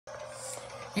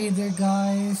Hey there,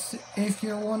 guys. If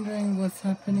you're wondering what's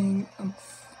happening,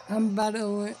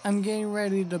 I'm getting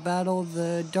ready to battle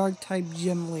the Dark type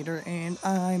gym leader, and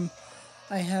I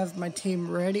have my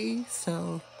team ready.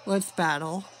 So let's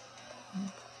battle.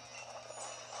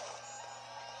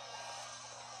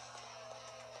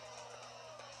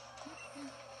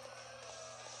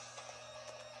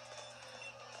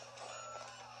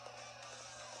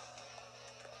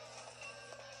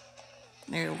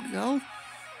 There we go.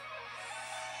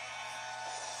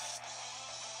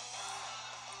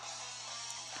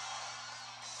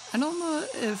 I don't know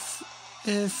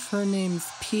if her name's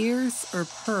Pierce or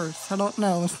Purse. I don't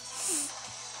know.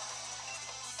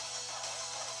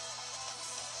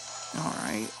 All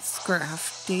right,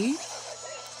 Scrafty.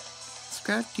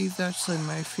 Scrafty's actually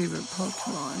my favorite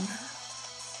Pokemon.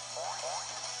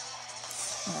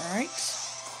 All right.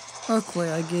 Luckily,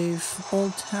 I gave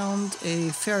Bulltown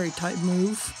a fairy type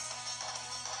move.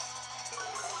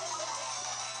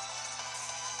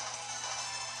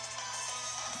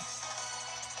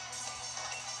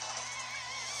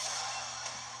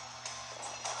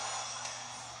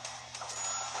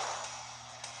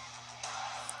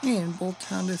 And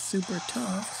Bulltown is super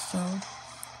tough, so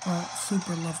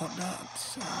super leveled up,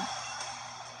 so.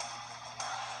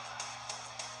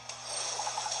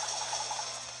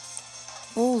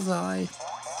 Bullseye.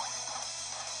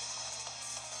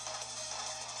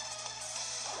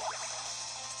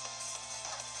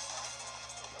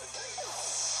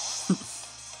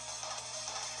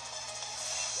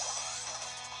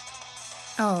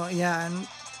 Oh yeah,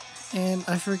 and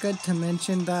I forgot to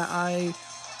mention that I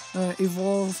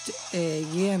evolved a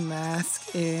Yam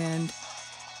Mask and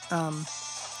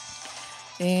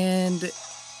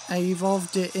I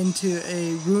evolved it into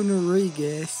a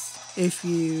Runerigus if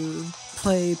you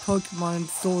play Pokemon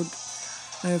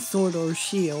Sword or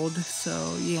Shield,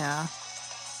 so yeah.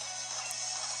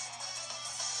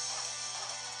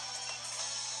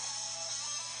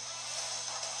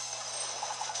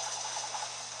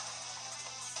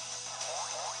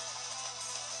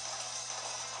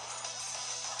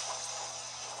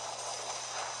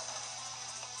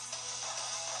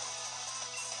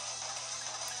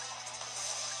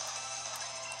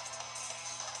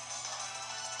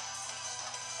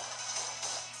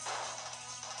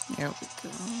 There we go.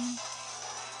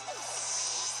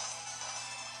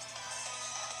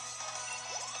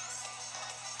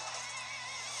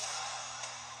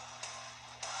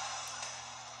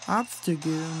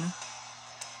 Obstagoon.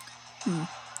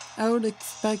 I would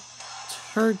expect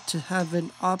her to have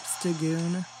an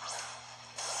Obstagoon.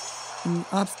 And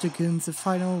Obstagoon's the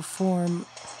final form,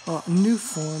 new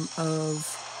form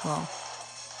of,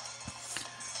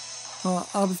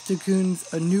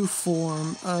 Obstagoon's a new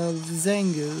form of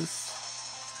Zangoose.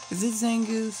 Is it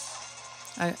Zangoose?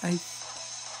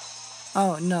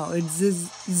 Oh no, it's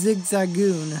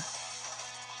Zigzagoon.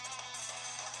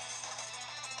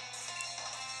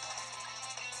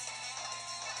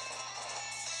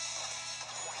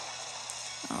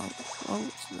 Oh, what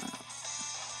was that?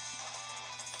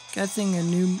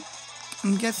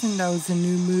 I'm guessing that was a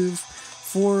new move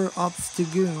for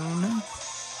Obstagoon.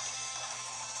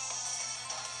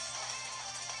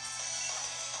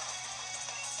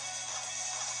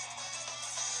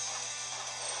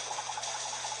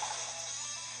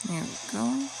 There we go.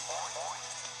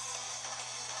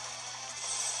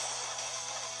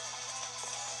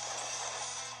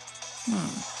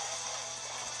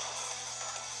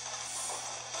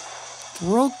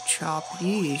 Throat chop,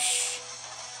 yeesh.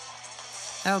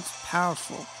 That was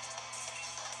powerful.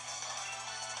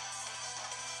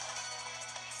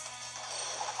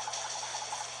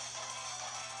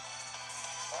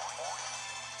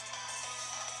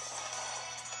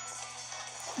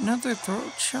 Another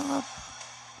throat chop?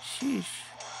 Sheesh.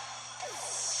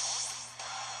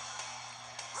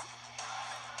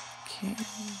 Okay.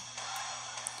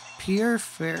 Pure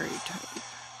fairy type.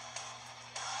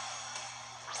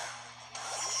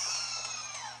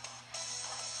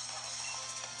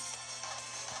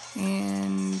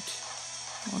 And,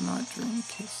 well, not drink,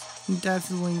 it's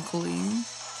Dazzling Gleam.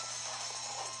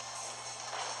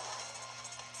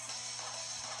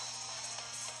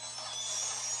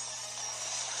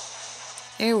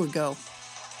 There we go.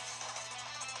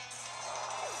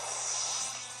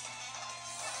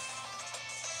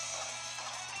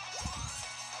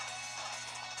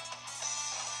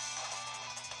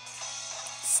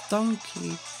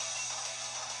 Stunky.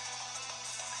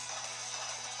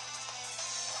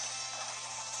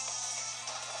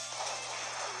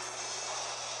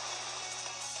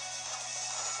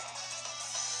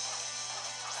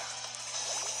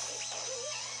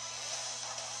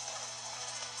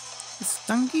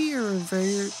 Stunky or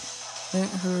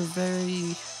her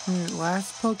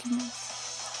last Pokemon?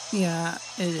 Yeah,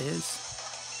 it is.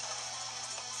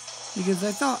 Because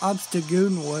I thought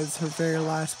Obstagoon was her very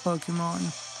last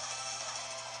Pokemon.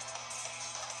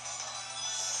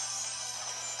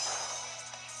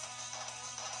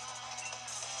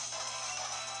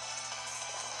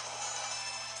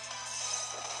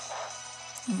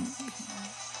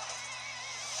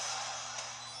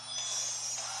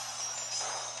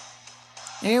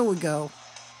 There we go.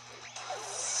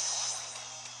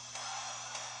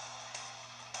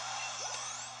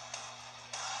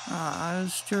 I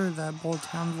was sure that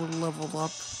Bolthound would level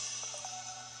up.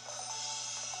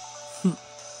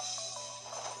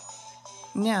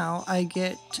 Now I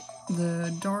get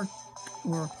the dark,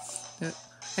 or the,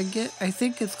 I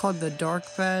think it's called the dark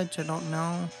badge, I don't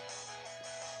know.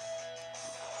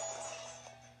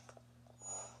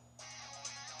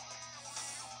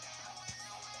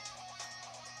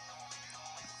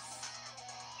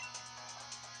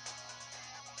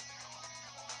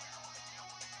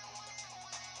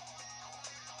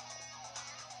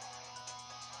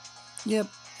 Yep,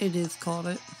 it is called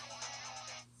it.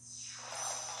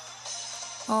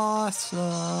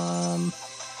 Awesome.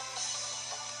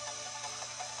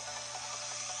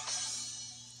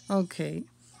 Okay,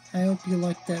 I hope you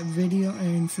liked that video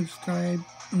and subscribe.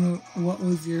 What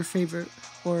was your favorite,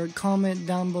 or comment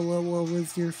down below what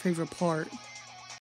was your favorite part.